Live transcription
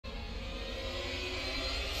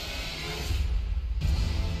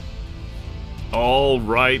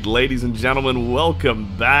Alright, ladies and gentlemen,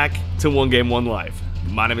 welcome back to 1Game1Life.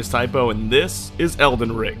 My name is Typo, and this is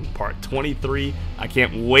Elden Ring, part 23. I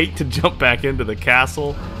can't wait to jump back into the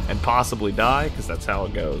castle and possibly die, because that's how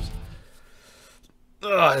it goes.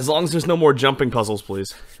 As long as there's no more jumping puzzles,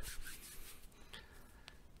 please.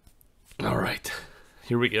 Alright,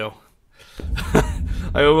 here we go.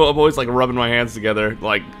 I'm always like rubbing my hands together,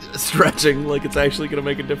 like stretching, like it's actually going to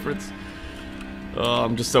make a difference.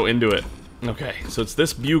 I'm just so into it. Okay, so it's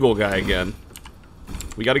this bugle guy again.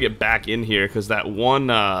 We got to get back in here because that one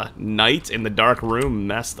night in the dark room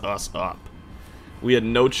messed us up. We had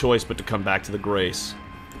no choice but to come back to the Grace.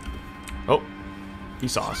 Oh, he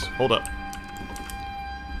saw us. Hold up.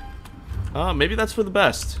 Maybe that's for the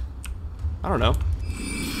best. I don't know.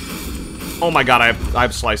 Oh my god, I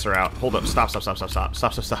have Slicer out. Hold up.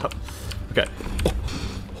 Stop. Okay.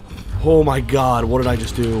 Oh my god, what did I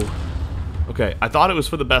just do? Okay, I thought it was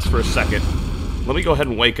for the best for a second. Let me go ahead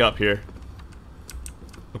and wake up here.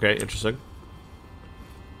 Okay, interesting.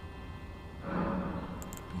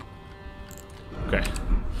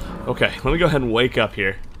 Okay, let me go ahead and wake up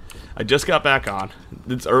here. I just got back on.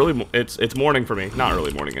 It's early, it's morning for me. Not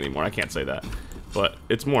early morning anymore, I can't say that. But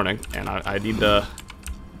it's morning, and I need to...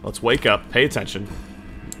 Let's wake up, pay attention.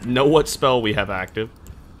 Know what spell we have active.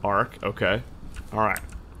 Arc, okay. Alright.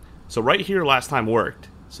 So right here last time worked,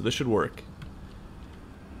 so this should work.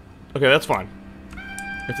 Okay, that's fine.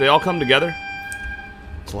 If they all come together,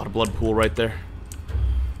 it's a lot of blood pool right there.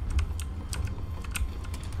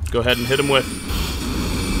 Go ahead and hit them with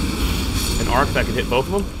an arc that can hit both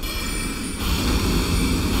of them.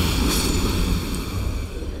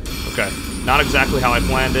 Okay, not exactly how I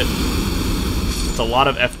planned it. It's a lot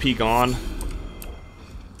of FP gone,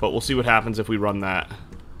 but we'll see what happens if we run that.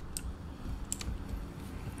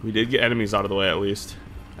 We did get enemies out of the way at least.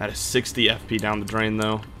 That is 60 FP down the drain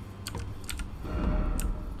though.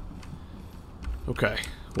 Okay,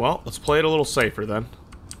 well, let's play it a little safer then.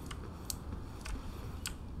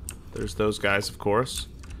 There's those guys, of course.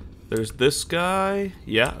 There's this guy.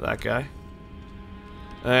 Yeah, that guy.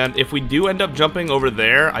 And if we do end up jumping over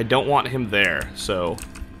there, I don't want him there, so...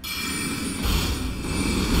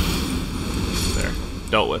 There.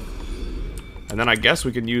 Dealt with. And then I guess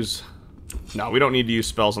we can use... No, we don't need to use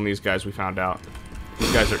spells on these guys, we found out.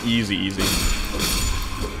 These guys are easy.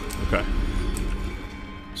 Okay.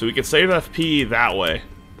 So we can save FP that way.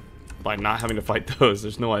 By not having to fight those.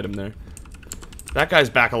 There's no item there. That guy's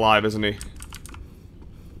back alive, isn't he?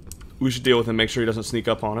 We should deal with him, make sure he doesn't sneak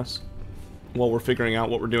up on us. While we're figuring out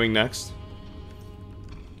what we're doing next.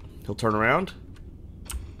 He'll turn around.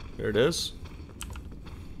 There it is.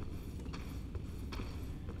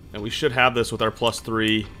 And we should have this with our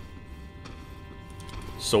 +3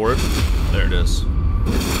 sword. There it is.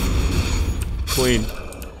 Clean.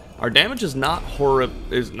 Our damage is not I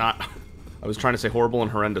was trying to say horrible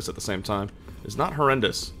and horrendous at the same time. It's not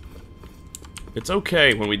horrendous. It's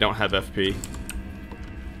okay when we don't have FP.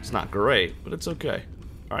 It's not great, but it's okay.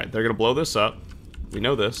 Alright, they're gonna blow this up. We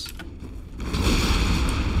know this.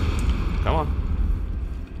 Come on.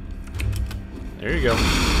 There you go.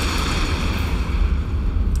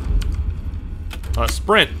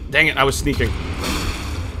 Sprint! Dang it, I was sneaking.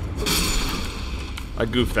 I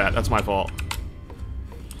goofed that. That's my fault.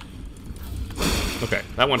 Okay,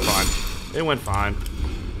 that went fine. It went fine.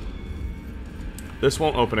 This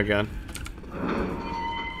won't open again.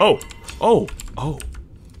 Oh!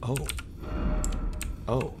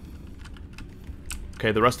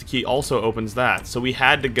 Okay, the rusty key also opens that. So we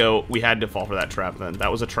had to fall for that trap then.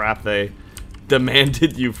 That was a trap they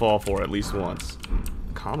demanded you fall for at least once.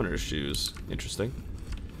 Commoner's shoes. Interesting.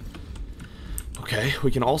 Okay,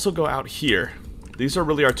 we can also go out here. These are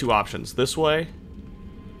really our two options. This way,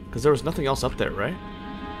 because there was nothing else up there, right?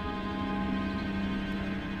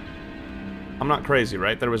 I'm not crazy,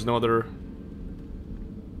 right? There was no other...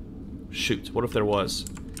 Shoot, what if there was?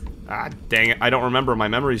 Ah, dang it. I don't remember. My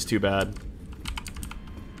memory's too bad.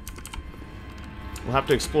 We'll have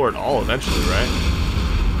to explore it all eventually, right?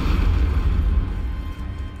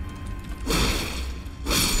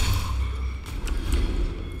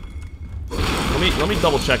 Let me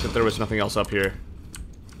double check that there was nothing else up here.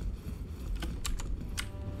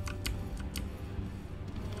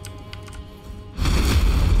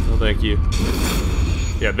 No, thank you.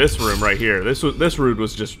 Yeah, this room right here. This room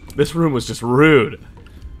was just rude.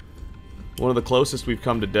 One of the closest we've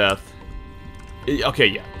come to death. Okay,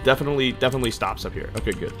 yeah, definitely stops up here.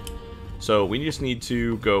 Okay, good. So we just need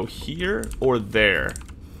to go here or there.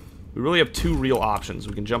 We really have two real options.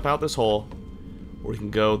 We can jump out this hole, or we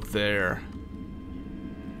can go there.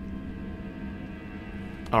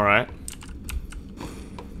 All right.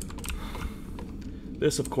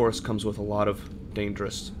 This, of course, comes with a lot of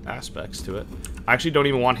dangerous aspects to it. I actually don't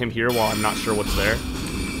even want him here while I'm not sure what's there.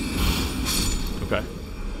 Okay.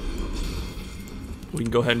 We can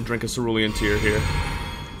go ahead and drink a cerulean tear here.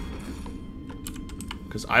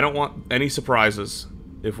 Because I don't want any surprises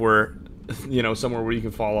if we're, you know, somewhere where you can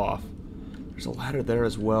fall off. There's a ladder there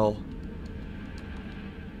as well.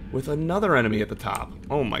 With another enemy at the top.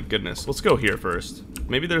 Oh my goodness. Let's go here first.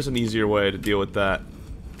 Maybe there's an easier way to deal with that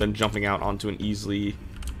than jumping out onto an easily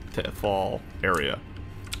to fall area.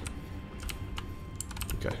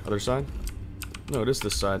 Okay, other side? No, it is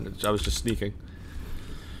this side. I was just sneaking.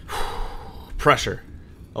 Pressure.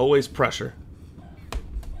 Always pressure.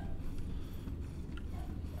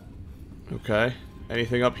 Okay.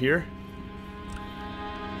 Anything up here?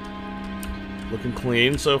 Looking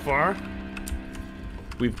clean so far.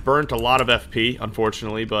 We've burnt a lot of FP,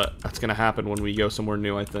 unfortunately, but that's going to happen when we go somewhere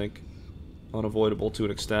new, I think. Unavoidable to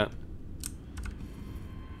an extent.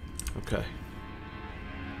 Okay.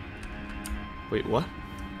 Wait, what?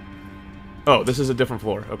 Oh, this is a different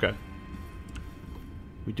floor. Okay.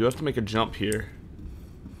 We do have to make a jump here.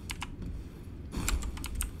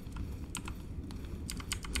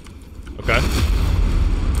 Okay.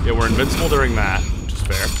 Yeah, we're invincible during that, which is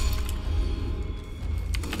fair.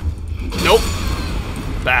 Nope.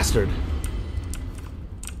 Bastard.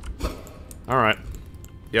 Alright.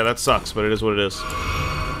 Yeah, that sucks, but it is what it is.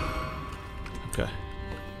 Okay.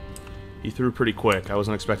 He threw pretty quick. I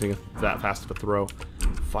wasn't expecting that fast of a throw.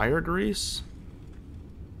 Fire grease?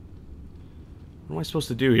 What am I supposed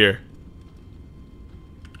to do here?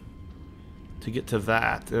 To get to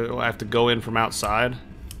that, do I have to go in from outside?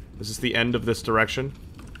 Is this the end of this direction?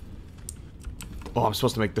 Oh, I'm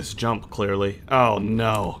supposed to make this jump, clearly. Oh,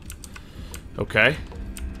 no. Okay.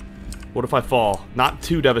 What if I fall? Not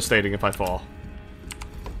too devastating if I fall.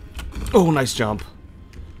 Oh, nice jump.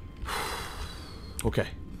 Okay.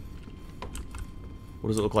 What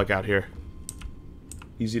does it look like out here?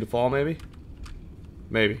 Easy to fall, maybe?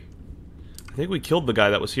 Maybe. I think we killed the guy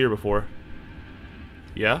that was here before.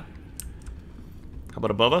 Yeah? How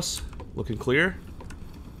about above us? Looking clear?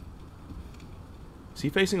 Is he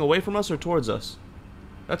facing away from us or towards us?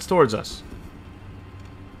 That's towards us.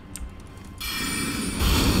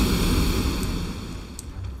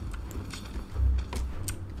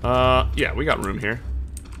 Yeah, we got room here.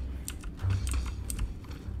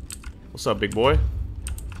 What's up, big boy?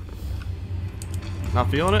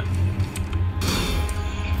 Not feeling it?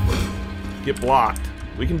 Get blocked.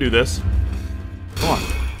 We can do this. Come on.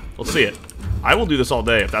 Let's see it. I will do this all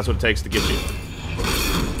day if that's what it takes to get you.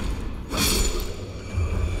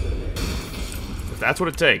 If that's what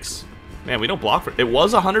it takes. Man, we don't block for it. It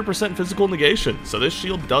was 100% physical negation, so this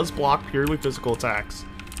shield does block purely physical attacks.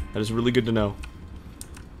 That is really good to know.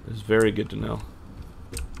 That is very good to know.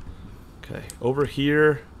 Okay, over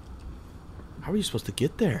here. How are you supposed to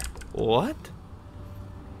get there? What?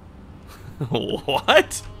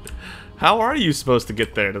 What? How are you supposed to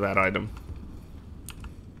get there to that item?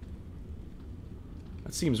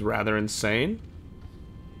 That seems rather insane.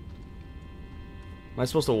 Am I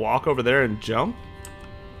supposed to walk over there and jump?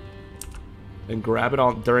 And grab it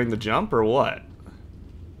on during the jump, or what?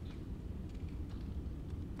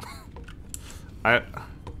 I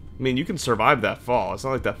mean, you can survive that fall. It's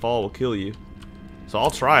not like that fall will kill you. So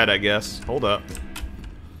I'll try it, I guess. Hold up.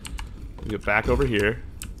 Get back over here.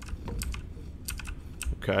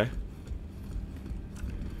 Okay.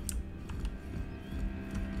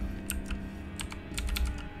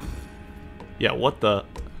 Yeah, what the?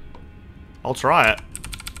 I'll try it.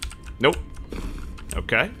 Nope.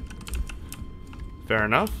 Okay. Fair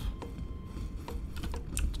enough.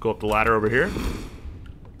 Let's go up the ladder over here.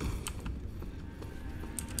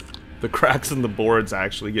 The cracks in the boards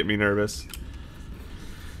actually get me nervous.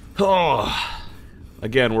 Oh.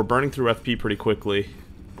 Again, we're burning through FP pretty quickly.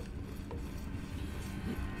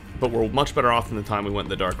 But we're much better off than the time we went in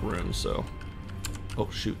the dark room, so... Oh,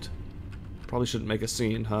 shoot. Probably shouldn't make a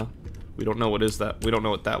scene, huh? We don't know what is that. We don't know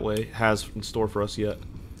what that way has in store for us yet.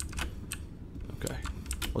 Okay.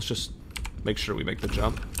 Let's just make sure we make the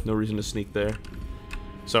jump. No reason to sneak there.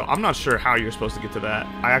 So, I'm not sure how you're supposed to get to that.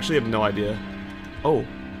 I actually have no idea. Oh.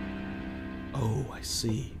 Oh, I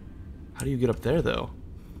see. How do you get up there, though?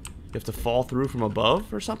 You have to fall through from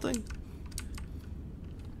above or something?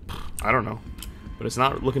 I don't know. But it's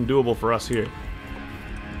not looking doable for us here.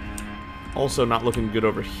 Also not looking good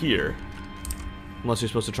over here. Unless you're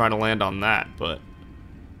supposed to try to land on that, but...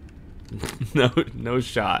 no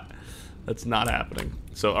shot. That's not happening.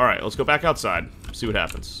 So, alright, let's go back outside. See what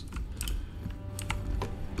happens.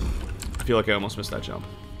 I feel like I almost missed that jump.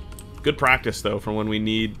 Good practice, though, for when we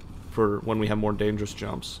need... For when we have more dangerous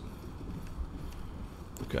jumps.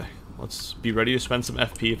 Okay, let's be ready to spend some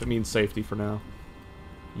FP if it means safety for now.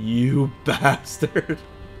 You bastard.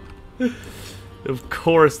 Of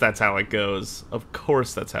course that's how it goes. Of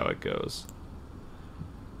course that's how it goes.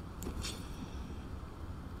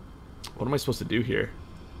 What am I supposed to do here?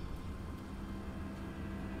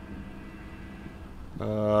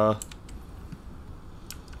 Okay,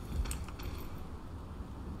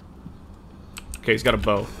 he's got a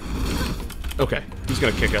bow. Okay, he's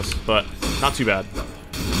gonna kick us, but not too bad.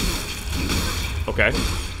 Okay,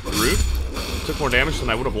 rude. Took more damage than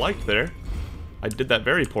I would have liked there. I did that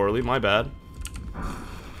very poorly, my bad.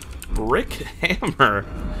 Brick hammer.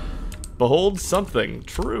 Behold something.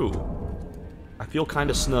 True. I feel kind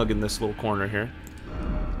of snug in this little corner here.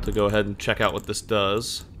 To go ahead and check out what this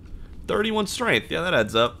does. 31 strength. Yeah, that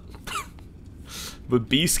adds up. But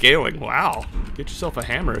B scaling. Wow. Get yourself a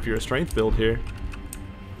hammer if you're a strength build here.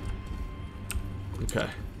 Okay.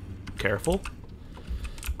 Careful.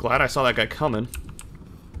 Glad I saw that guy coming.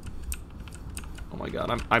 Oh my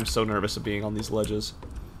god, I'm so nervous of being on these ledges.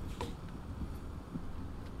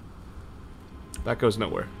 That goes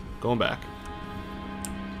nowhere. Going back.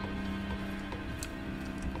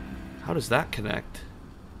 How does that connect?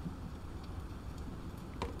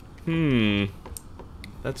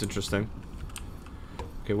 That's interesting.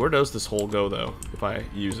 Okay, where does this hole go, though, if I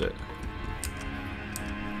use it?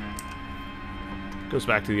 Goes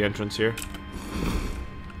back to the entrance here.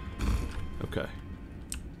 Okay.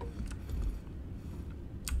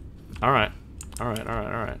 Alright. Alright,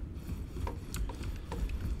 alright, alright.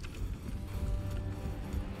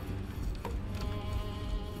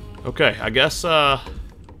 Okay, I guess,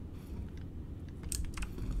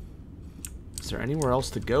 is there anywhere else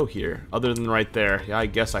to go here? Other than right there. Yeah, I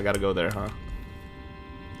guess I gotta go there, huh?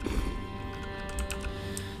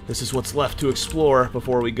 This is what's left to explore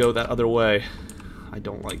before we go that other way. I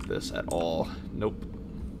don't like this at all. Nope.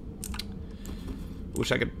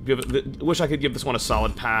 Wish I could give this one a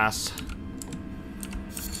solid pass.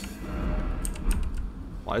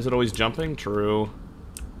 Why is it always jumping? True.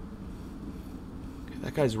 Okay,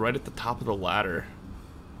 that guy's right at the top of the ladder.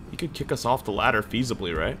 He could kick us off the ladder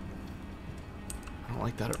feasibly, right? I don't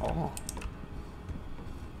like that at all.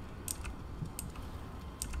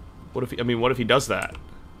 What if he, I mean, what if he does that?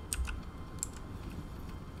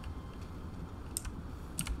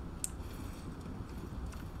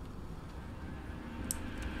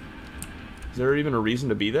 Is there even a reason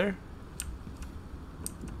to be there?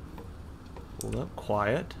 Hold up,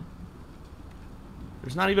 quiet.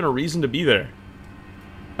 There's not even a reason to be there.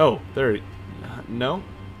 Oh, there. No?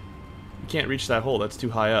 You can't reach that hole, that's too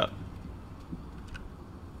high up.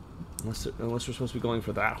 Unless we're supposed to be going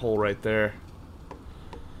for that hole right there.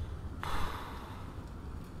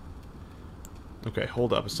 Okay,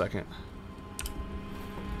 hold up a second.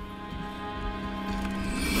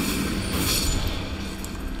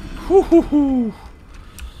 Whoo-hoo-hoo.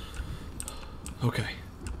 Okay.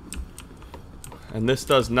 And this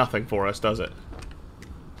does nothing for us, does it?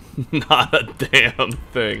 Not a damn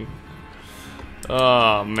thing.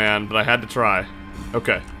 Oh, man, but I had to try.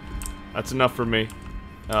 Okay. That's enough for me.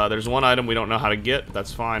 There's one item we don't know how to get.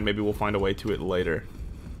 That's fine. Maybe we'll find a way to it later.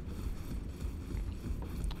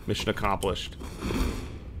 Mission accomplished.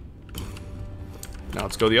 Now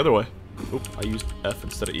let's go the other way. Oop, I used F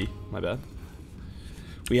instead of E. My bad.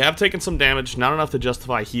 We have taken some damage. Not enough to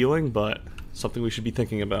justify healing, but something we should be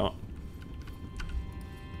thinking about.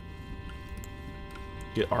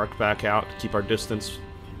 Get Arc back out to keep our distance.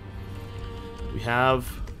 You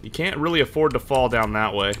can't really afford to fall down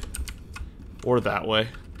that way. Or that way,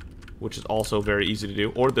 which is also very easy to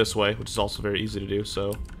do. Or this way, which is also very easy to do,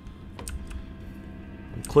 so...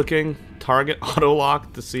 I'm clicking target auto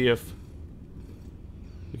lock to see if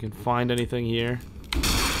we can find anything here.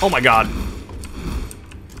 Oh my god!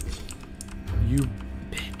 You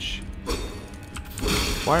bitch.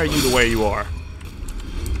 Why are you the way you are?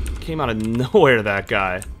 Came out of nowhere, that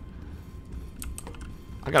guy.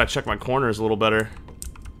 I gotta check my corners a little better.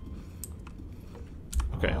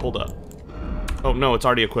 Okay, hold up. Oh, no, it's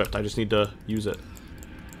already equipped. I just need to use it.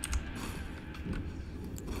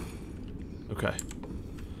 Okay.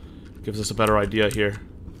 Gives us a better idea here.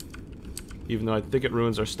 Even though I think it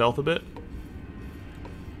ruins our stealth a bit.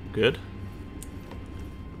 Good.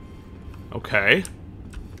 Okay.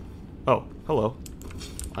 Oh, hello.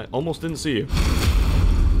 I almost didn't see you.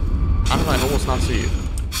 How did I almost not see you?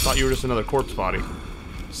 Thought you were just another corpse body.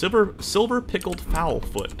 Silver pickled fowl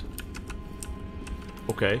foot.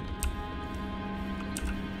 Okay.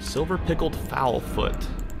 Silver pickled fowl foot.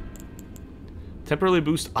 Temporarily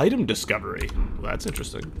boost item discovery. Well, that's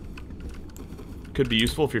interesting. Could be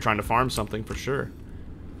useful if you're trying to farm something for sure.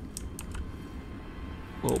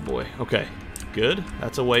 Oh boy. Okay. Good.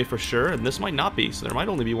 That's a way for sure. And this might not be. So there might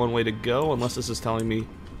only be one way to go unless this is telling me,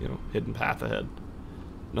 you know, hidden path ahead.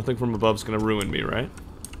 Nothing from above is going to ruin me, right?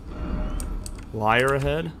 Liar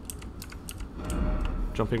ahead.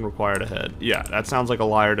 Jumping required ahead. Yeah, that sounds like a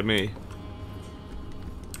liar to me.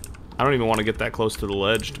 I don't even want to get that close to the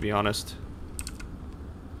ledge, to be honest.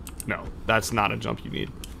 No, that's not a jump you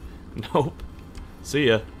need. Nope. See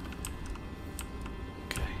ya.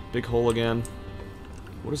 Okay, big hole again.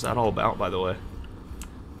 What is that all about, by the way?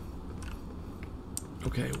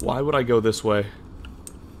 Okay, why would I go this way?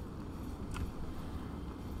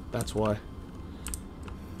 That's why.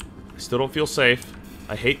 I still don't feel safe.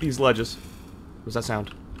 I hate these ledges. What does that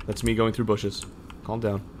sound? That's me going through bushes. Calm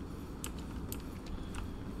down.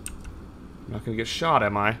 I'm not gonna get shot,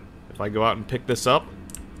 am I? If I go out and pick this up?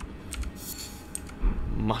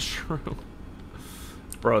 Mushroom.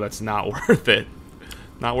 Bro, that's not worth it.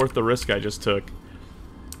 Not worth the risk I just took.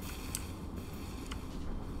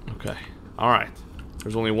 Okay. Alright.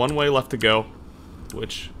 There's only one way left to go,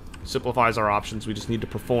 which simplifies our options. We just need to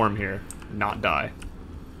perform here, not die.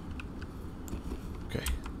 Okay.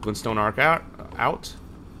 Glintstone arc out.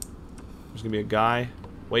 There's gonna be a guy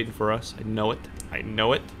waiting for us. I know it. I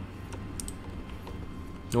know it.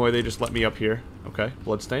 No way they just let me up here. Okay.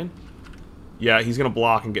 Bloodstain. Yeah, he's gonna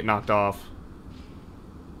block and get knocked off.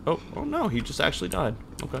 Oh no, he just actually died.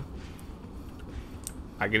 Okay.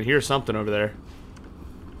 I can hear something over there.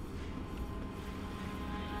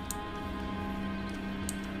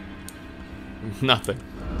 Nothing.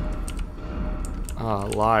 Ah,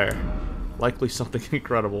 liar. Likely something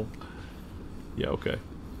incredible. Yeah, okay.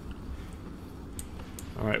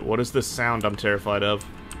 Alright, what is this sound I'm terrified of?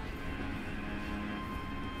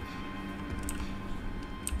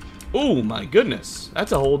 Oh my goodness,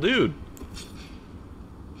 that's a whole dude.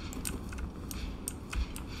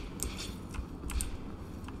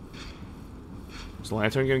 Is the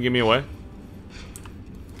lantern gonna give me away?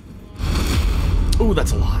 Ooh,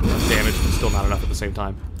 that's a lot of damage, but still not enough at the same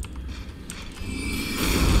time.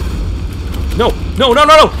 No! No, no,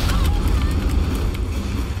 no, no!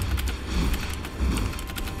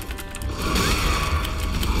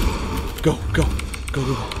 Go, go, go,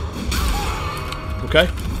 go, go. Okay.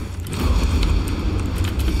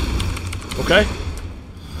 Okay.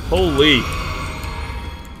 Holy.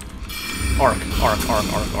 Arc.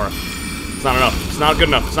 It's not enough. It's not good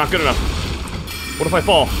enough. It's not good enough. What if I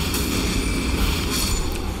fall?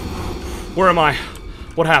 Where am I?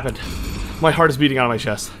 What happened? My heart is beating out of my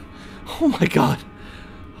chest. Oh my god.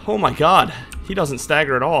 Oh my god. He doesn't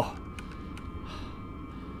stagger at all.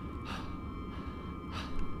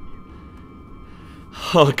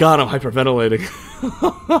 Oh god, I'm hyperventilating.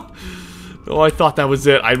 Oh, I thought that was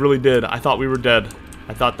it. I really did. I thought we were dead.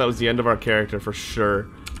 I thought that was the end of our character for sure.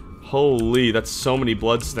 Holy, that's so many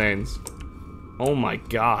bloodstains. Oh my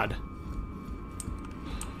god.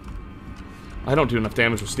 I don't do enough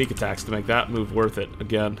damage with sneak attacks to make that move worth it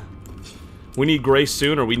again. We need grace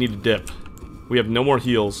soon or we need to dip. We have no more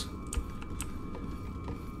heals.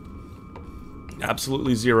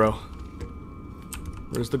 Absolutely zero.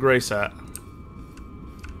 Where's the grace at?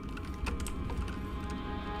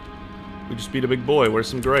 We just beat a big boy. Where's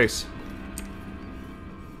some grace?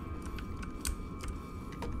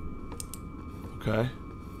 Okay.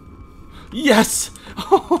 Yes!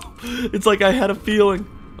 It's like I had a feeling.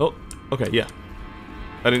 Oh, okay, yeah.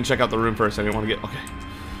 I didn't check out the room first. I didn't want to get... Okay.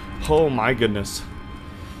 Oh my goodness.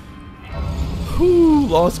 Whew,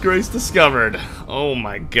 lost grace discovered. Oh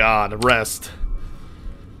my god, rest.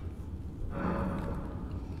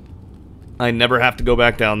 I never have to go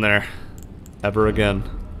back down there. Ever again.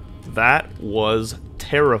 That was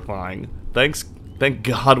terrifying. Thank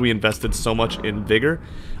God we invested so much in vigor.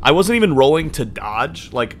 I wasn't even rolling to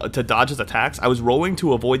dodge, like, to dodge his attacks. I was rolling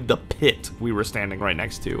to avoid the pit we were standing right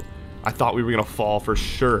next to. I thought we were gonna fall for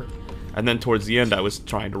sure. And then towards the end, I was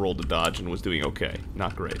trying to roll to dodge and was doing okay.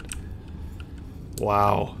 Not great.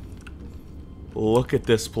 Wow. Look at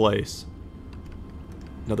this place.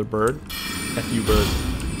 Another bird? F you, bird.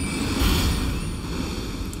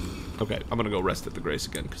 Okay, I'm gonna go rest at the grace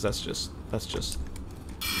again, because that's just...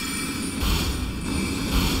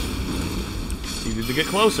 Needed to get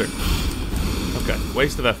closer. Okay,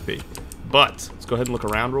 waste of FP. But, let's go ahead and look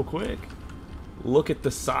around real quick. Look at the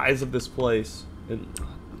size of this place. And,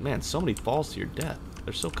 man, so many falls to your death.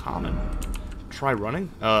 They're so common. Try running?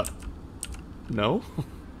 No?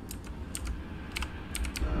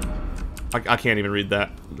 I can't even read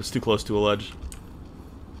that. It's too close to a ledge.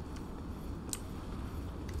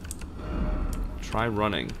 Try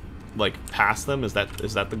running. Like, past them? Is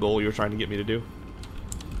that the goal you're trying to get me to do?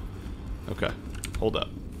 Okay. Hold up.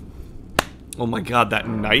 Oh my god, that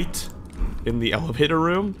knight in the elevator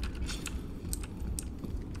room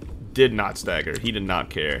did not stagger. He did not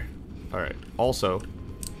care. Alright, also,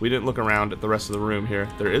 we didn't look around at the rest of the room here.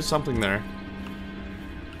 There is something there.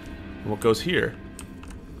 And what goes here?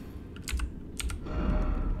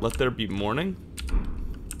 Let there be morning?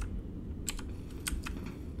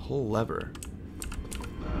 Pull lever.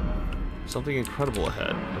 Something incredible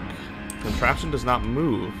ahead. The contraption does not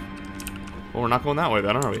move. Well, we're not going that way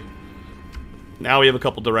then, are we? Now we have a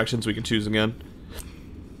couple directions we can choose again.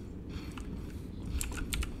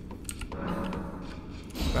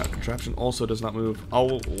 That contraption also does not move.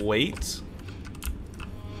 I'll wait.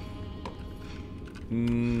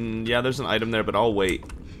 Yeah, there's an item there, but I'll wait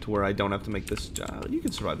to where I don't have to make this. You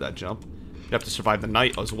can survive that jump. You have to survive the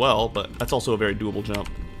night as well, but that's also a very doable jump.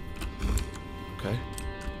 Okay.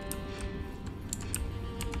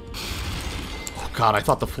 Oh god, I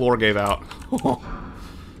thought the floor gave out.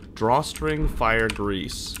 Drawstring, fire,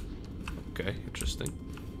 grease. Okay, interesting.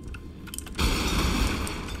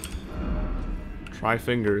 Try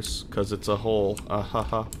fingers, because it's a hole.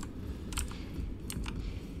 Haha.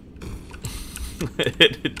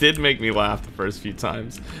 It did make me laugh the first few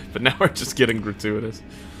times, but now we're just getting gratuitous.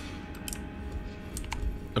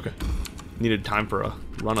 Okay. Needed time for a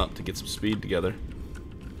run-up to get some speed together.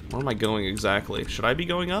 Where am I going exactly? Should I be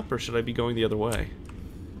going up, or should I be going the other way?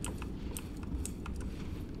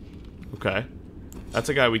 Okay. That's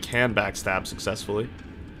a guy we can backstab successfully.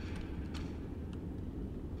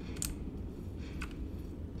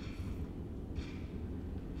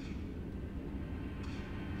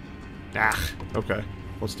 Ah, okay.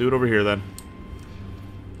 Let's do it over here then.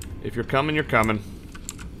 If you're coming, you're coming.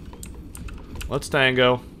 Let's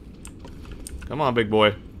tango. Come on, big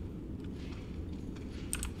boy.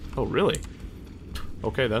 Oh, really?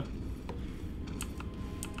 Okay, then.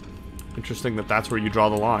 Interesting that that's where you draw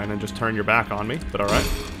the line and just turn your back on me, but alright.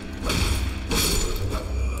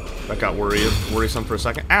 That got worrisome for a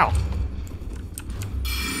second. Ow!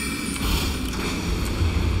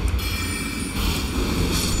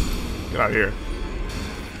 Get out of here.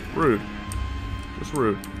 Rude. Just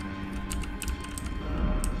rude.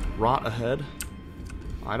 Rot ahead.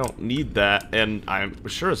 I don't need that, and I'm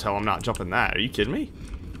sure as hell I'm not jumping that. Are you kidding me?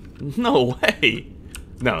 No way!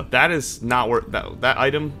 No, that is not worth... That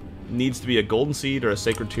item needs to be a golden seed or a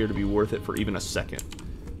sacred tear to be worth it for even a second.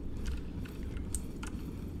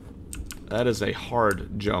 That is a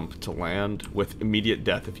hard jump to land with immediate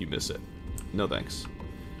death if you miss it. No thanks.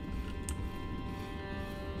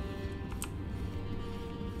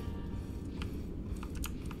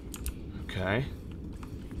 Okay.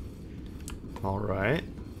 Alright.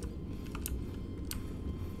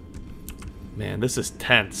 Man, this is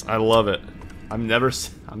tense. I love it. I'm never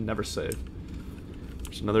safe.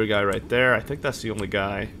 There's another guy right there. I think that's the only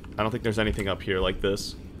guy. I don't think there's anything up here like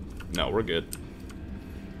this. No, we're good.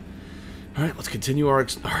 Alright, let's continue our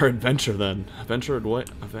adventure then. Adventure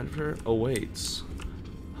awaits.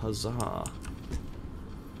 Huzzah.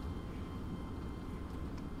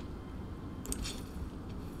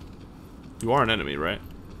 You are an enemy, right?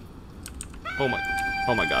 Oh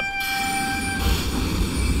my god.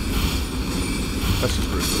 That's just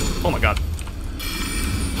rude. Oh my god.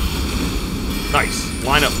 Nice.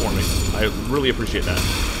 Line up for me. I really appreciate that.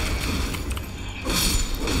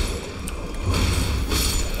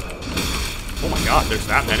 Oh my god, there's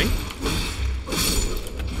that many?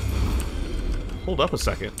 Hold up a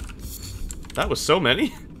second. That was so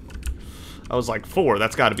many? I was like, 4,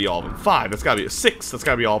 that's gotta be all of them. 5, that's gotta be 6, that's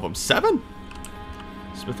gotta be all of them. 7?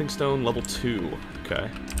 Smithing stone, level 2.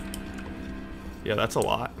 Okay. Yeah, that's a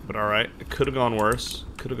lot, but alright. It could have gone worse.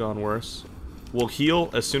 Could have gone worse. We'll heal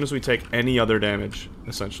as soon as we take any other damage,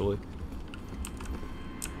 essentially.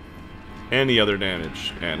 Any other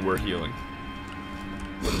damage, and we're healing.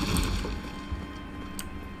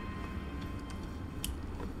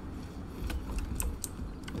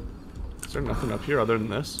 Is there nothing up here other than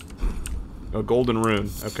this? Oh, golden rune.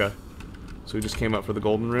 Okay. So we just came up for the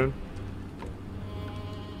golden rune?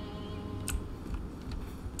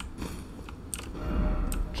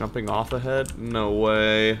 Jumping off ahead? No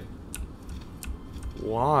way.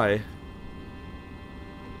 Why?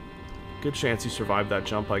 Good chance you survived that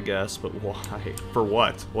jump, I guess, but why? For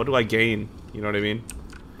what? What do I gain? You know what I mean?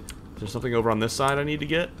 Is there something over on this side I need to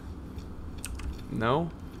get? No?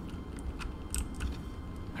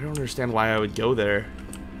 I don't understand why I would go there.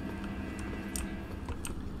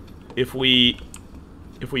 If we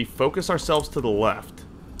focus ourselves to the left,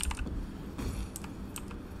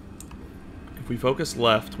 if we focus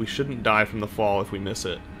left, we shouldn't die from the fall if we miss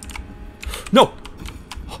it. No!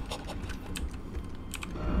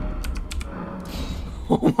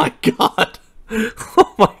 Oh my god!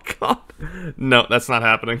 No, that's not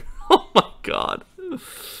happening. Oh my god.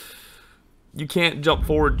 You can't jump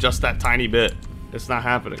forward just that tiny bit. It's not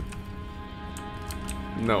happening.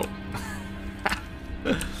 No.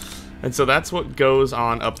 And so that's what goes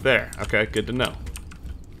on up there. Okay, good to know.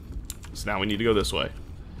 So now we need to go this way.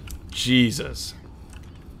 Jesus.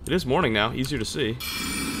 It is morning now, easier to see.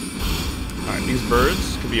 Alright, these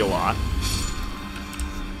birds could be a lot.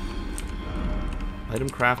 Item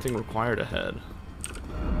crafting required ahead.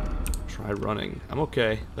 Try running. I'm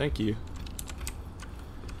okay, thank you.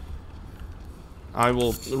 I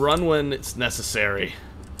will run when it's necessary.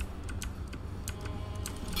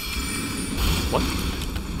 What?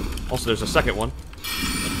 Also, there's a second one.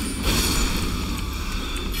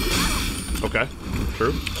 Okay,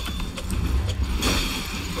 true.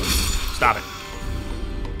 Stop it.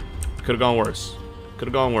 Could have gone worse. Could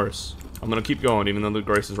have gone worse. I'm gonna keep going even though the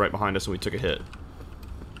Grace is right behind us and we took a hit.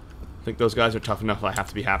 I think those guys are tough enough that I have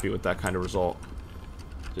to be happy with that kind of result.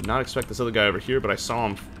 Did not expect this other guy over here, but I saw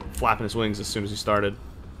him flapping his wings as soon as he started.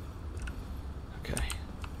 Okay.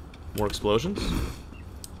 More explosions.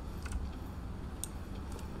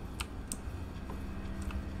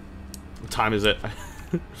 What time is it?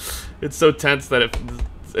 It's so tense that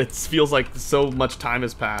it feels like so much time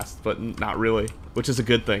has passed, but not really, which is a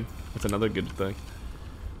good thing. That's another good thing.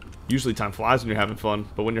 Usually time flies when you're having fun,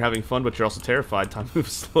 but when you're having fun but you're also terrified, time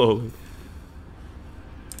moves slowly.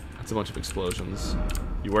 That's a bunch of explosions.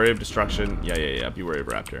 You worry of destruction. Yeah. Be wary of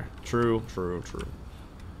raptor. True.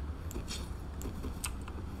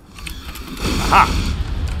 Aha!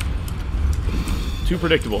 Too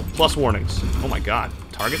predictable. Plus warnings. Oh my god.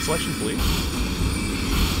 Target selection, please.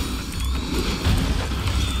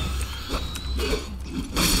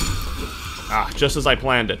 Ah, just as I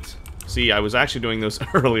planned it. See, I was actually doing those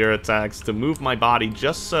earlier attacks to move my body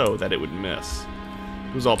just so that it would miss.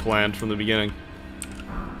 It was all planned from the beginning.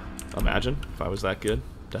 Imagine if I was that good.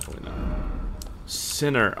 Definitely not.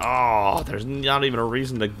 Sinner. Oh, there's not even a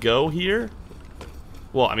reason to go here?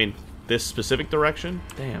 Well, I mean, this specific direction?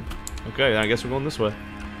 Damn. Okay, then I guess we're going this way.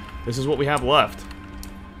 This is what we have left.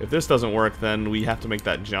 If this doesn't work, then we have to make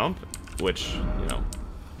that jump, which, you know,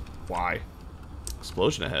 why?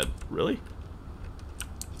 Explosion ahead. Really?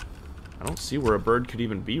 I don't see where a bird could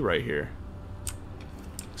even be right here.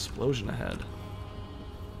 Explosion ahead.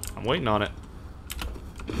 I'm waiting on it.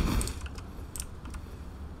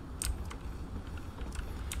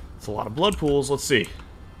 It's a lot of blood pools. Let's see.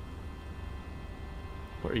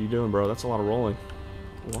 What are you doing, bro? That's a lot of rolling.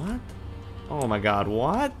 What? Oh my god,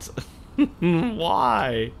 what?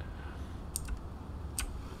 Why?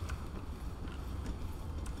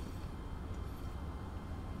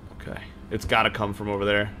 Okay. It's gotta come from over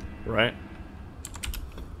there, right?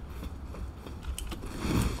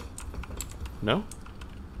 No?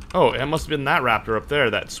 Oh, it must have been that raptor up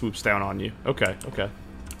there that swoops down on you. Okay.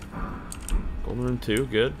 Golden room 2,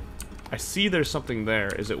 good. I see there's something there.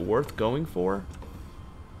 Is it worth going for?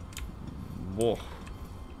 Whoa.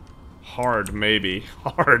 Hard, maybe.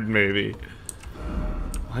 Hard, maybe.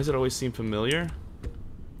 Why does it always seem familiar?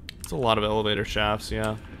 It's a lot of elevator shafts,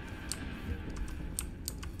 yeah.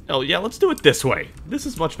 Oh, yeah, let's do it this way. This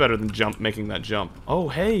is much better than making that jump. Oh,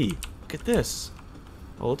 hey, look at this.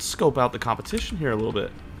 Well, let's scope out the competition here a little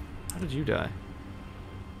bit. How did you die?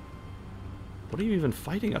 What are you even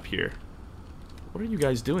fighting up here? What are you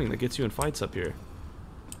guys doing that gets you in fights up here?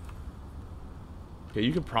 Okay,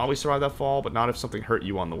 you could probably survive that fall, but not if something hurt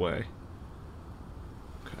you on the way.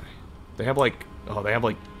 Okay. They have like... Oh, they have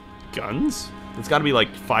like guns? It's gotta be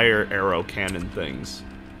like fire arrow cannon things.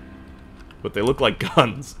 But they look like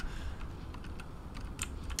guns.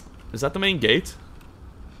 Is that the main gate?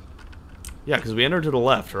 Yeah, because we entered to the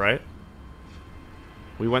left, right?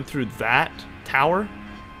 We went through that tower?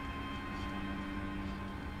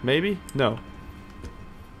 Maybe? No.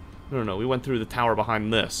 No, we went through the tower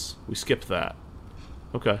behind this. We skipped that.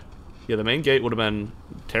 Okay. Yeah, the main gate would have been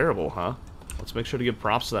terrible, huh? Let's make sure to give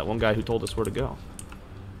props to that one guy who told us where to go.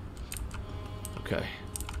 Okay.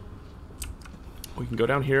 We can go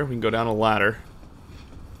down here. We can go down a ladder.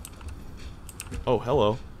 Oh,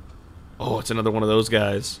 hello. Oh, it's another one of those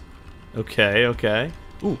guys. Okay.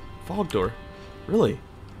 Ooh, fog door. Really?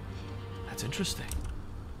 That's interesting.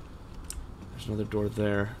 There's another door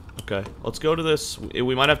there. Okay, let's go to this.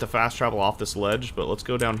 We might have to fast travel off this ledge, but let's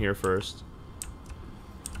go down here first.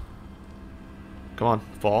 Come on,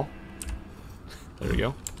 fall. There we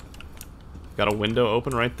go. Got a window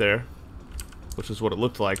open right there, which is what it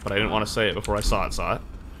looked like, but I didn't want to say it before I saw it.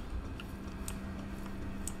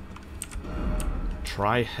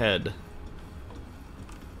 Try head.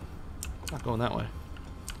 Not going that way.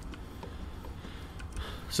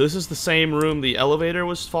 So this is the same room the elevator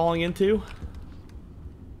was falling into?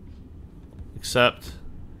 Except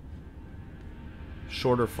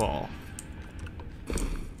shorter fall.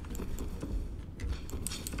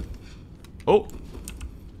 Oh!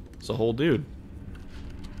 It's a whole dude.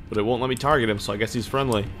 But it won't let me target him, so I guess he's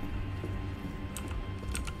friendly.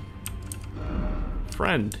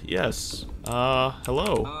 Friend, yes.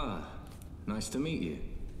 Hello. Ah, nice to meet you.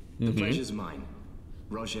 The pleasure's mine.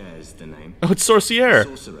 Roger's the name. Oh, it's Sorcier.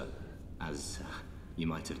 Sorcerer, as you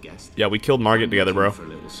might have guessed. Yeah, we killed Margit together, bro. For a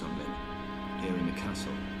little something here in the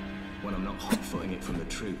castle. When I'm not hot-footing it from the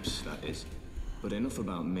troops, that is. But enough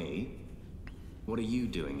about me. What are you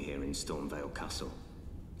doing here in Stormveil Castle?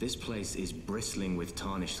 This place is bristling with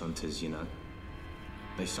tarnished hunters, you know.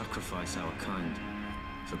 They sacrifice our kind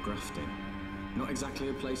for grafting. Not exactly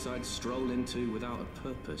a place I'd stroll into without a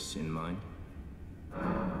purpose in mind.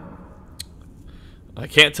 I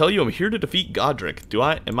can't tell you. I'm here to defeat Godric. Do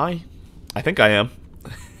I? Am I? I think I am.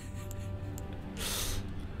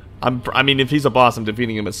 I mean, if he's a boss, I'm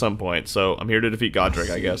defeating him at some point. So I'm here to defeat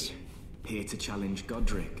Godric, I guess. Here to challenge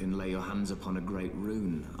Godric and lay your hands upon a great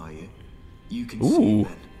rune, are you? You can see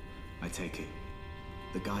then, I take it.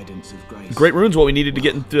 The guidance of grace. Great rune's what we needed to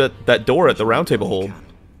get into that door at the round table hold.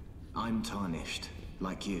 I'm tarnished,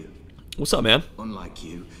 like you. What's up, man? Unlike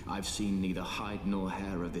you, I've seen neither hide nor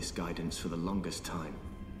hair of this guidance for the longest time.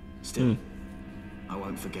 Still, I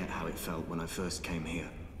won't forget how it felt when I first came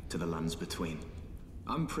here, to the lands between.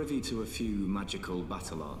 I'm privy to a few magical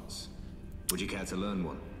battle arts. Would you care to learn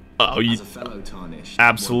one? As a fellow tarnished,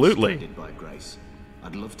 absolutely. Guided by grace,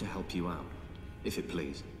 I'd love to help you out, if it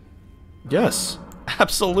please. Yes,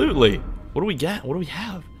 absolutely. What do we get? What do we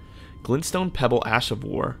have? Glintstone, Pebble, Ash of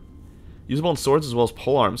War. Usable in swords as well as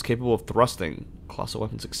polearms, capable of thrusting. Colossal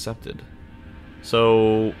weapons accepted.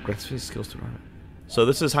 So, grants skills to armor. So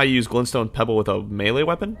this is how you use Glintstone Pebble with a melee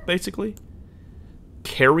weapon, basically.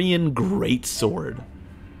 Carrion Greatsword.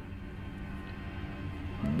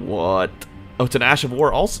 What? Oh, it's an Ash of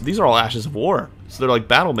War. Also, these are all Ashes of War. So they're like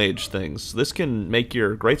battle mage things. So this can make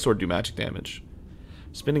your Greatsword do magic damage.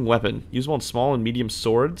 Spinning weapon. Usable in small and medium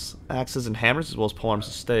swords, axes, and hammers, as well as polearms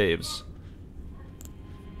and staves.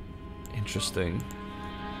 Interesting.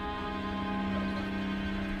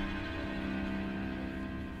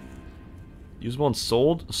 Usable in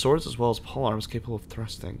swords as well as polearms, capable of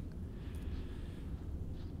thrusting.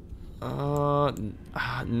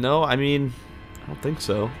 No, I mean, I don't think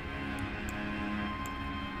so.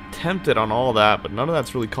 Tempted on all that, but none of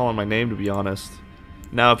that's really calling my name, to be honest.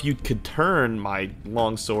 Now, if you could turn my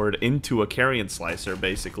longsword into a carrion slicer,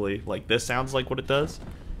 basically, like this sounds like what it does,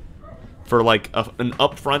 for like an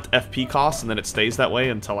upfront FP cost, and then it stays that way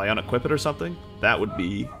until I unequip it or something, that would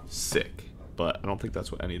be sick. But I don't think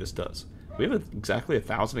that's what any of this does. We have exactly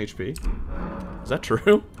 1,000 HP. Is that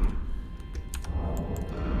true?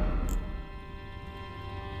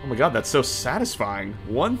 Oh my god, that's so satisfying.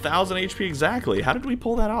 1,000 HP exactly. How did we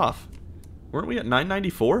pull that off? Weren't we at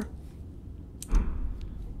 994?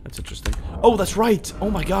 That's interesting. Oh, that's right. Oh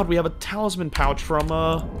my god, we have a talisman pouch from,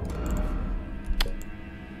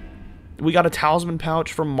 we got a talisman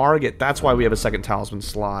pouch from Margit. That's why we have a second talisman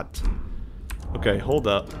slot. Okay, hold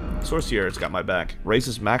up. Sorcier's got my back.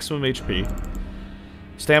 Raises maximum HP.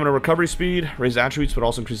 Stamina recovery speed. Raises attributes, but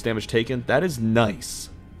also increases damage taken. That is nice.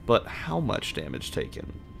 But how much damage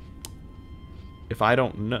taken? If I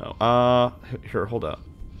don't know. Here, hold up.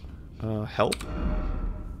 Help?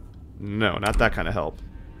 No, not that kind of help.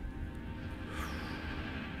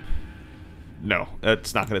 No,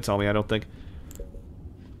 it's not going to tell me, I don't think.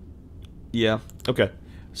 Yeah, okay.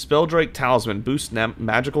 Spelldrake Talisman. Boost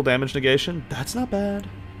magical damage negation. That's not bad.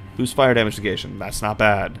 Boost fire damage negation. That's not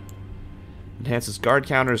bad. Enhances guard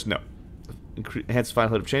counters. No. Enhances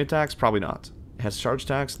final hit of chain attacks. Probably not. Enhances charge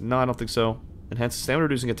attacks. No, I don't think so. Enhances stamina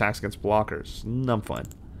reducing attacks against blockers. No, I'm fine.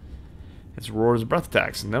 Enhances roars of breath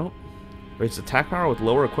attacks. No. Raises attack power with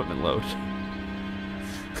lower equipment load.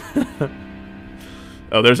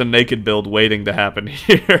 Oh, there's a naked build waiting to happen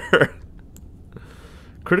here.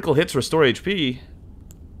 Critical hits restore HP.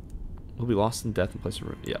 Will be lost in death in place of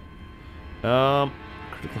room. Yeah.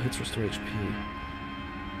 Critical hits restore HP.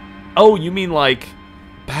 Oh, you mean like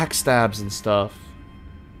backstabs and stuff.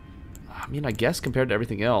 I mean, I guess compared to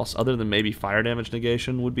everything else, other than maybe fire damage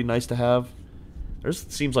negation would be nice to have.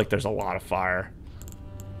 Seems like there's a lot of fire.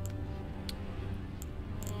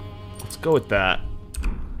 Let's go with that.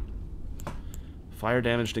 Fire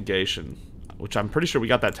damage negation. Which I'm pretty sure we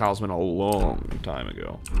got that talisman a long time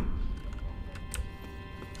ago.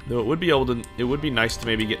 Though it would be able to, it would be nice to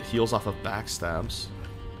maybe get heals off of backstabs.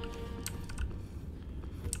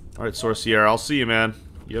 Alright, Sorcier, I'll see you, man.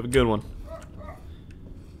 You have a good one.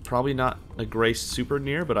 Probably not a Grace super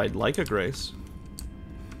near, but I'd like a Grace.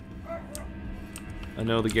 I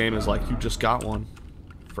know the game is like, you just got one.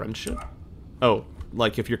 Friendship? Oh,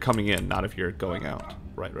 like if you're coming in, not if you're going out.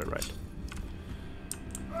 Right.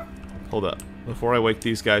 Hold up. Before I wake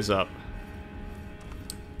these guys up.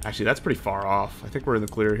 Actually, that's pretty far off. I think we're in the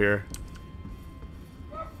clear here.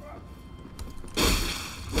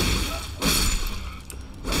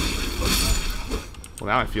 Well,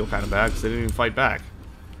 now I feel kind of bad because they didn't even fight back.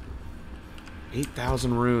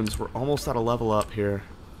 8,000 runes. We're almost at a level up here.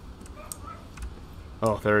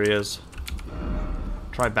 Oh, there he is.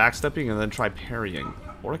 Try backstepping and then try parrying.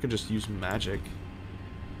 Or I could just use magic.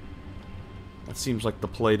 That seems like the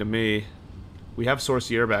play to me. We have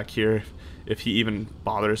Sorcier back here, if he even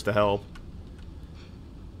bothers to help.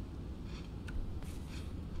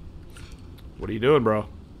 What are you doing, bro?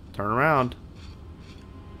 Turn around.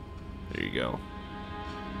 There you go.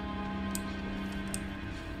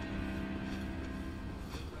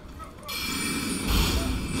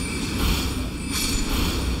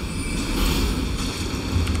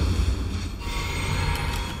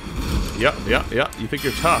 Yep. You think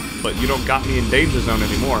you're tough, but you don't got me in danger zone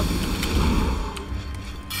anymore.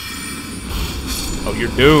 Oh,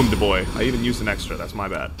 you're doomed, boy. I even used an extra. That's my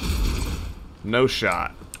bad. No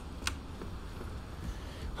shot.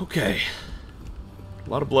 Okay. A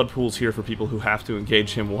lot of blood pools here for people who have to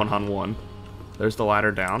engage him one-on-one. There's the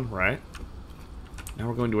ladder down, right? Now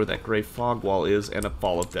we're going to where that gray fog wall is and a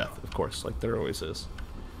fall of death, of course, like there always is.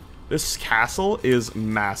 This castle is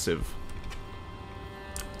massive.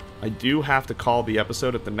 I do have to call the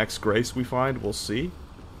episode at the next grace we find. We'll see.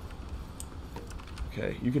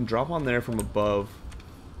 Okay, you can drop on there from above.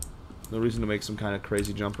 No reason to make some kind of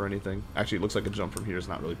crazy jump or anything. Actually, it looks like a jump from here is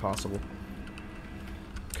not really possible.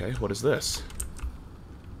 Okay, what is this?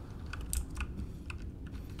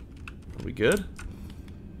 Are we good?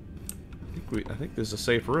 I think this is a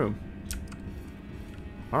safe room.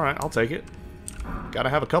 Alright, I'll take it.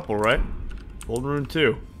 Gotta have a couple, right? Golden rune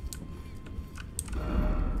 2.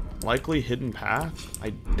 Likely hidden path?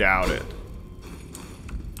 I doubt it.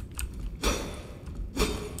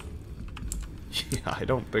 Yeah, I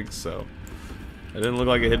don't think so. It didn't look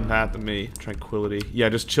like a hidden path to me. Tranquility. Yeah,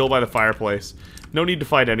 just chill by the fireplace. No need to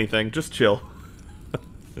fight anything. Just chill.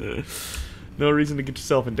 No reason to get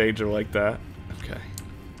yourself in danger like that. Okay.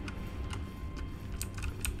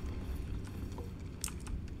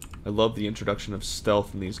 I love the introduction of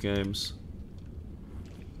stealth in these games.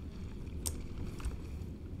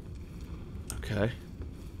 Okay.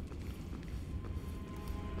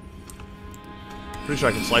 Pretty sure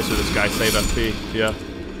I can slice through this guy, save FP. Yeah.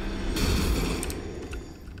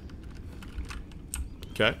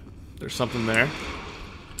 Okay. There's something there.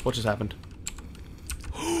 What just happened?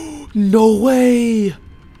 No way!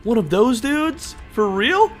 One of those dudes? For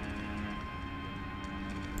real?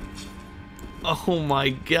 Oh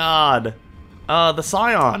my god. The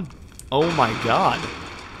Scion. Oh my god.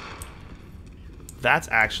 That's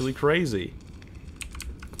actually crazy.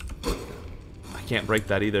 I can't break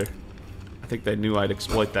that either. I think they knew I'd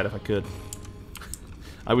exploit that if I could.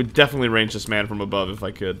 I would definitely range this man from above if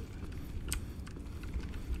I could.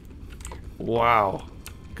 Wow.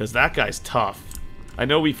 Because that guy's tough. I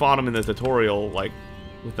know we fought him in the tutorial, like,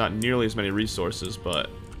 with not nearly as many resources, but...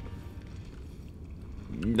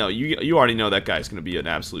 No, you already know that guy's going to be an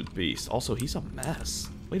absolute beast. Also, he's a mess.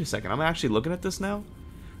 Wait a second, I'm actually looking at this now?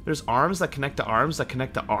 There's arms that connect to arms that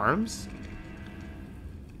connect to arms?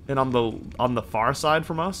 And on the far side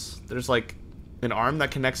from us, there's like an arm that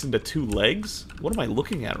connects into 2 legs? What am I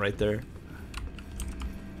looking at right there?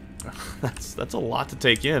 That's a lot to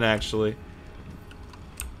take in, actually.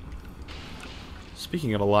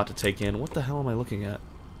 Speaking of a lot to take in, what the hell am I looking at?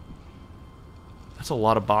 That's a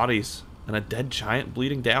lot of bodies. And a dead giant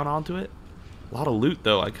bleeding down onto it? A lot of loot,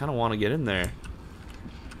 though. I kind of want to get in there.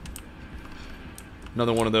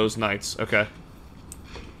 Another one of those knights. Okay.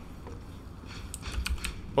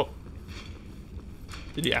 Oh.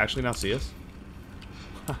 Did he actually not see us?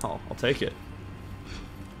 Oh, I'll take it.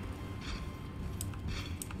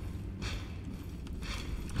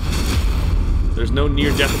 There's no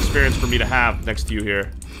near-death experience for me to have next to you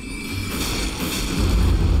here.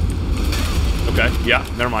 Okay, yeah,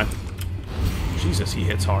 never mind. Jesus, he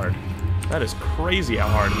hits hard. That is crazy how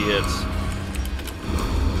hard he hits.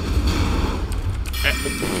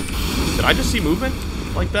 Did I just see movement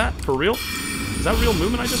like that? For real? Is that real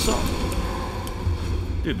movement I just saw?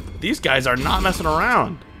 Dude, these guys are not messing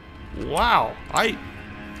around. Wow. I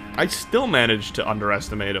still managed to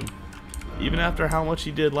underestimate him. Even after how much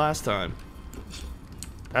he did last time.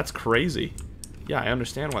 That's crazy. Yeah, I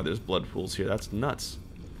understand why there's blood pools here. That's nuts.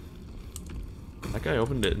 That guy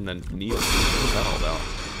opened it and then kneeled. What was that all about?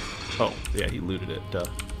 Oh, yeah, he looted it. Duh.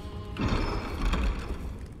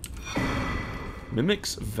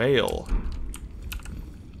 Mimic's Veil.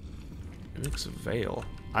 Mimic's Veil.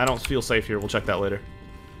 I don't feel safe here. We'll check that later.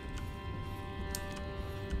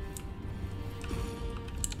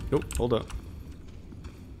 Nope, hold up.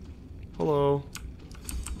 Hello.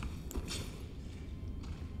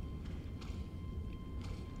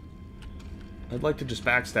 I'd like to just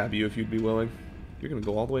backstab you if you'd be willing. You're gonna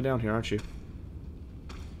go all the way down here, aren't you?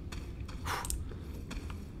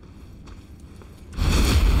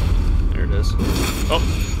 There it is.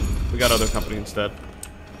 Oh, we got other company instead.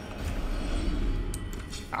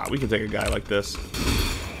 Ah, we can take a guy like this.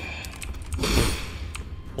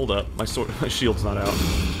 Hold up, my sword, my shield's not out.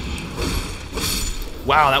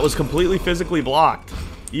 Wow, that was completely physically blocked.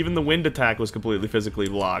 Even the wind attack was completely physically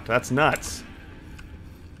blocked. That's nuts.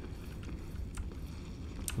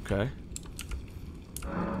 Okay.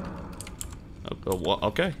 Oh, well,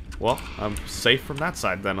 okay. Well, I'm safe from that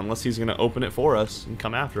side then, unless he's gonna open it for us and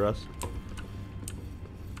come after us.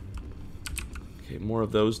 Okay, more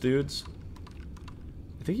of those dudes.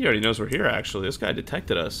 I think he already knows we're here, actually. This guy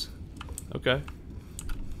detected us. Okay.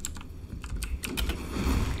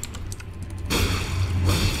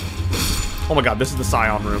 Oh my god, this is the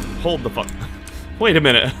Scion room. Hold the fuck. Wait a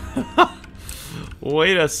minute.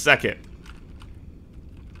 Wait a second.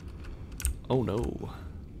 Oh no.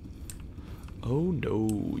 Oh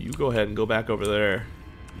no. You go ahead and go back over there.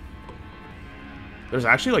 There's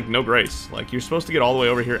actually like no grace. Like you're supposed to get all the way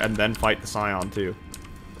over here and then fight the Scion too.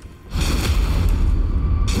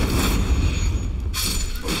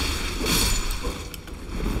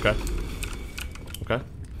 Okay. Okay.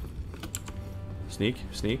 Sneak,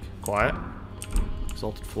 sneak, quiet.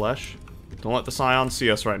 Exalted flesh. Don't let the Scion see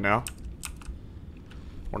us right now.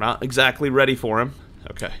 We're not exactly ready for him.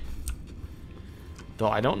 Okay. Though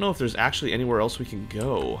I don't know if there's actually anywhere else we can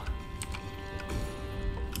go.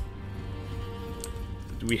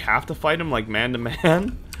 Do we have to fight him like man to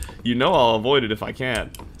man? You know I'll avoid it if I can.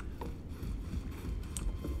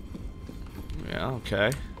 Yeah,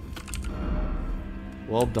 okay.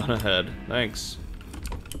 Well done ahead. Thanks.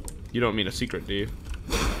 You don't mean a secret, do you?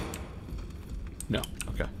 No.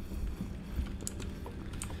 Okay.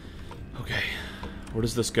 Okay. Where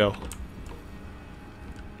does this go?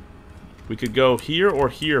 We could go here or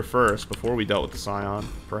here first before we dealt with the Scion,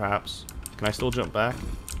 perhaps. Can I still jump back?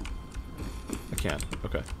 I can.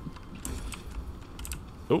 Okay.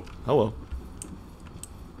 Oh, hello.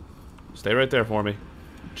 Stay right there for me.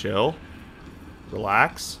 Chill.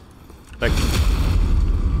 Relax. Thank you.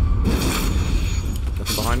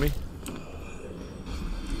 Nothing behind me?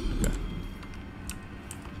 Okay.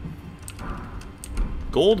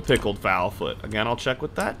 Gold pickled Fowlfoot. Again, I'll check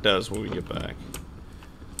what that does when we get back.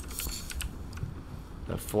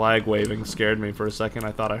 That flag waving scared me for a second.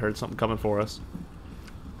 I thought I heard something coming for us.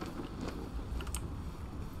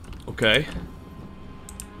 Okay.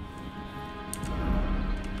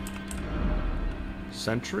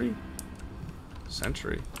 Sentry?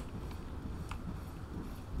 Sentry.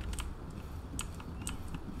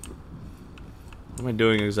 What am I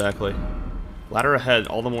doing exactly? Ladder ahead,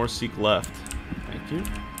 all the more seek left. Thank you.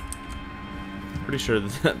 Pretty sure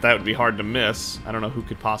that would be hard to miss. I don't know who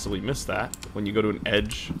could possibly miss that when you go to an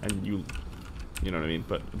edge and you know what I mean,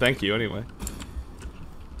 but thank you anyway.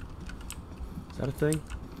 Is that a thing?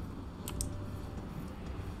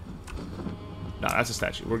 No, that's a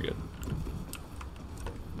statue. We're good.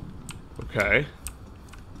 Okay.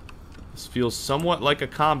 This feels somewhat like a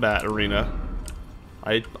combat arena.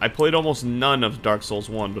 I played almost none of Dark Souls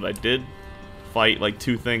 1, but I did fight like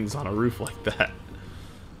 2 things on a roof like that.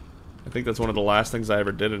 I think that's one of the last things I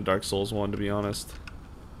ever did in Dark Souls 1, to be honest.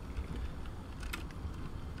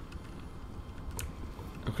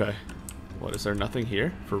 Okay. What, is there nothing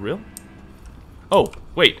here? For real? Oh,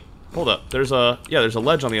 wait. Hold up. There's a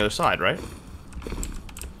ledge on the other side, right?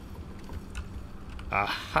 Ah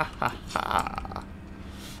ha ha ha.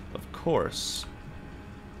 Of course.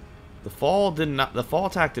 The fall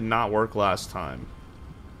attack did not work last time.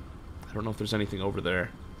 I don't know if there's anything over there.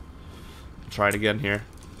 I'll try it again here.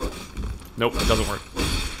 Nope, it doesn't work.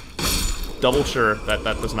 Double sure that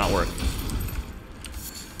does not work.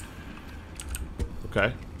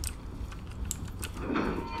 Okay.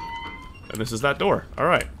 And this is that door.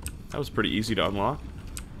 Alright. That was pretty easy to unlock.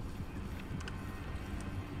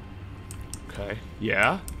 Okay.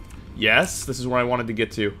 Yeah. Yes, this is where I wanted to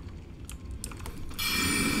get to.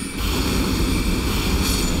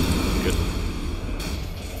 Good.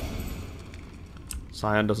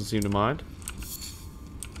 Scion doesn't seem to mind.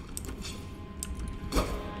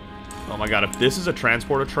 Oh my god, if this is a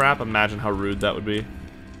transporter trap, imagine how rude that would be.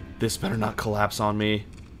 This better not collapse on me.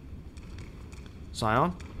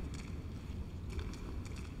 Scion?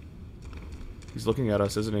 He's looking at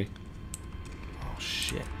us, isn't he? Oh,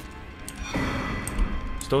 shit.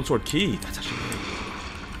 Stone sword key. That's actually great.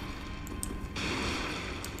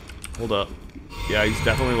 Hold up. Yeah, he's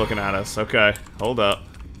definitely looking at us. Okay, hold up.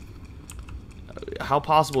 How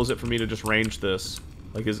possible is it for me to just range this?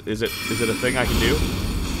 Like, is it a thing I can do?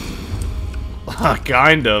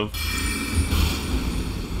 Kind of.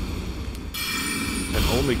 And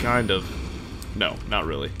only kind of. No, not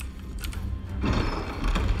really.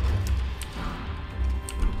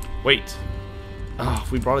 Wait. Oh,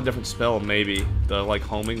 if we brought a different spell, maybe. The, like,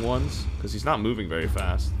 homing ones. Because he's not moving very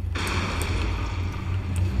fast.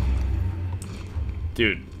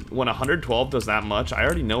 Dude, when 112 does that much, I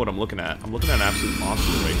already know what I'm looking at. I'm looking at an absolute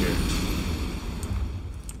monster right here.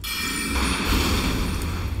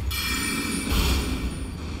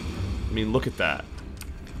 I mean, look at that.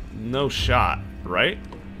 No shot, right?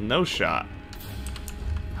 No shot.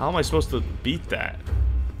 How am I supposed to beat that?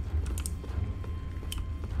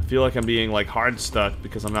 I feel like I'm being, like, hard stuck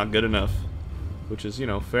because I'm not good enough. Which is, you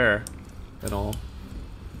know, fair and all.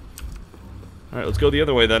 Alright, let's go the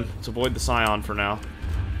other way then. Let's avoid the Scion for now.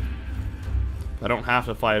 I don't have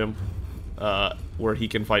to fight him where he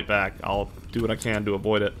can fight back. I'll do what I can to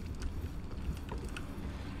avoid it.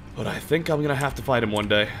 But I think I'm gonna have to fight him one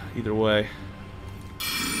day. Either way.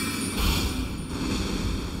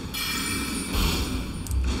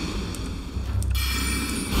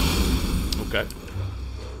 Okay.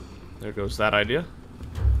 There goes that idea.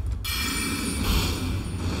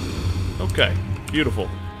 Okay. Beautiful.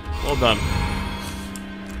 Well done.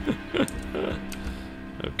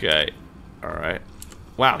 Okay. Alright.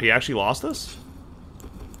 Wow, he actually lost us?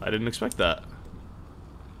 I didn't expect that.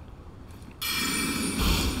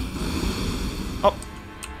 Oh.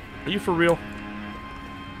 Are you for real?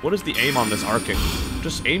 What is the aim on this arcing?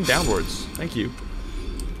 Just aim downwards. Thank you.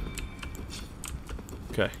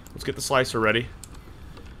 Okay, let's get the slicer ready.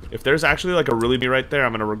 If there's actually like a really bee right there,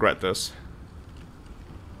 I'm gonna regret this.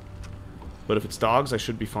 But if it's dogs, I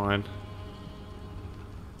should be fine.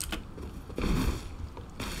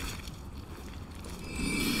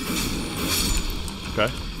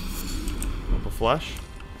 Okay. Lump of flesh.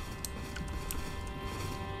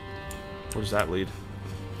 Where does that lead?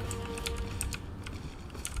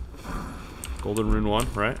 Golden Rune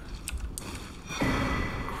 1, right?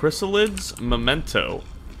 Chrysalid's Memento.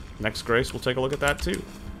 Next Grace, we'll take a look at that too.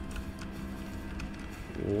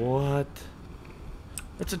 What?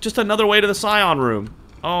 It's just another way to the Scion room.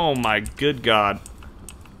 Oh my good god.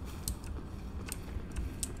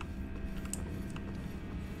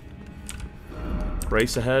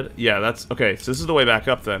 Grace ahead? Yeah, that's... Okay, so this is the way back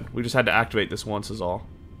up then. We just had to activate this once is all.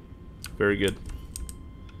 Very good.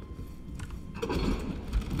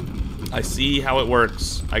 I see how it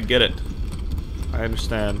works. I get it. I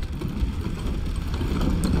understand.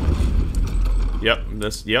 Yep,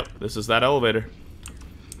 this is that elevator.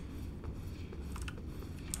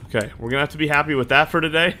 Okay, we're gonna have to be happy with that for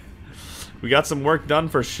today. We got some work done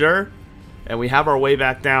for sure. And we have our way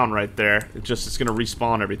back down right there. It's gonna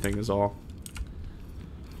respawn everything is all.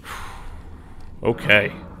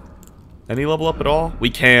 Okay. Any level up at all? We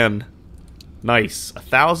can. Nice.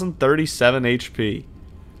 1,037 HP.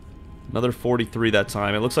 Another 43 that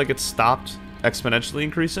time. It looks like it stopped exponentially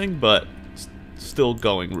increasing, but still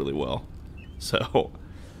going really well. So,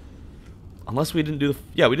 unless we didn't do the...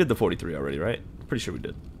 Yeah, we did the 43 already, right? Pretty sure we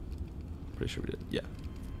did. Pretty sure we did. Yeah.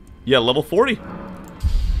 Yeah, level 40.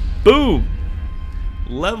 Boom!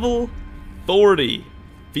 Level 40.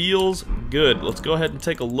 Feels good. Let's go ahead and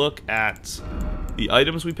take a look at the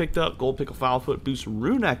items we picked up. Gold Pickle Foulfoot boosts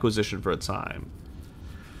rune acquisition for a time.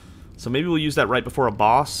 So maybe we'll use that right before a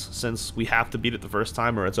boss, since we have to beat it the first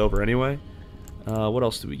time or it's over anyway. What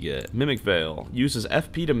else do we get? Mimic Veil. Uses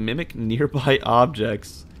FP to mimic nearby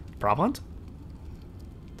objects. Prop hunt?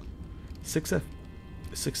 6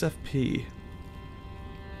 FP.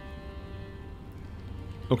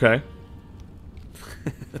 Okay.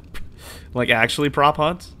 Like actually prop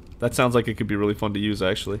hunt? That sounds like it could be really fun to use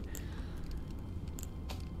actually.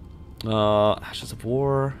 Ashes of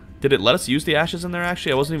War. Did it let us use the ashes in there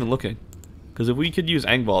actually? I wasn't even looking. Because if we could use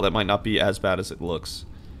Engvall, that might not be as bad as it looks.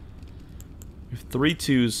 We have 3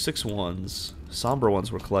 2s, 6 1s. Somber ones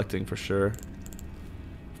we're collecting for sure.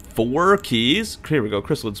 4 keys? Here we go,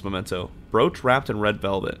 Chrysalid's Memento. Brooch wrapped in red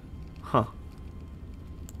velvet. Huh.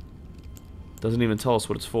 Doesn't even tell us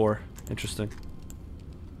what it's for. Interesting.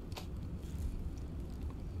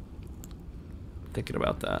 Thinking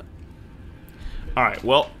about that. Alright,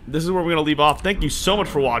 well, this is where we're going to leave off. Thank you so much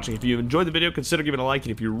for watching. If you enjoyed the video, consider giving it a like.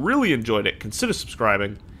 And if you really enjoyed it, consider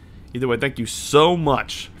subscribing. Either way, thank you so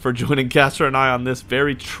much for joining Castor and I on this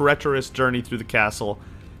very treacherous journey through the castle.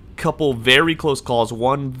 couple very close calls.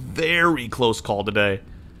 One very close call today.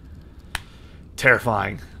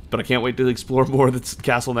 Terrifying. But I can't wait to explore more of this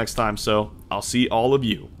castle next time. So I'll see all of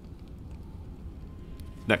you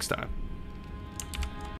next time.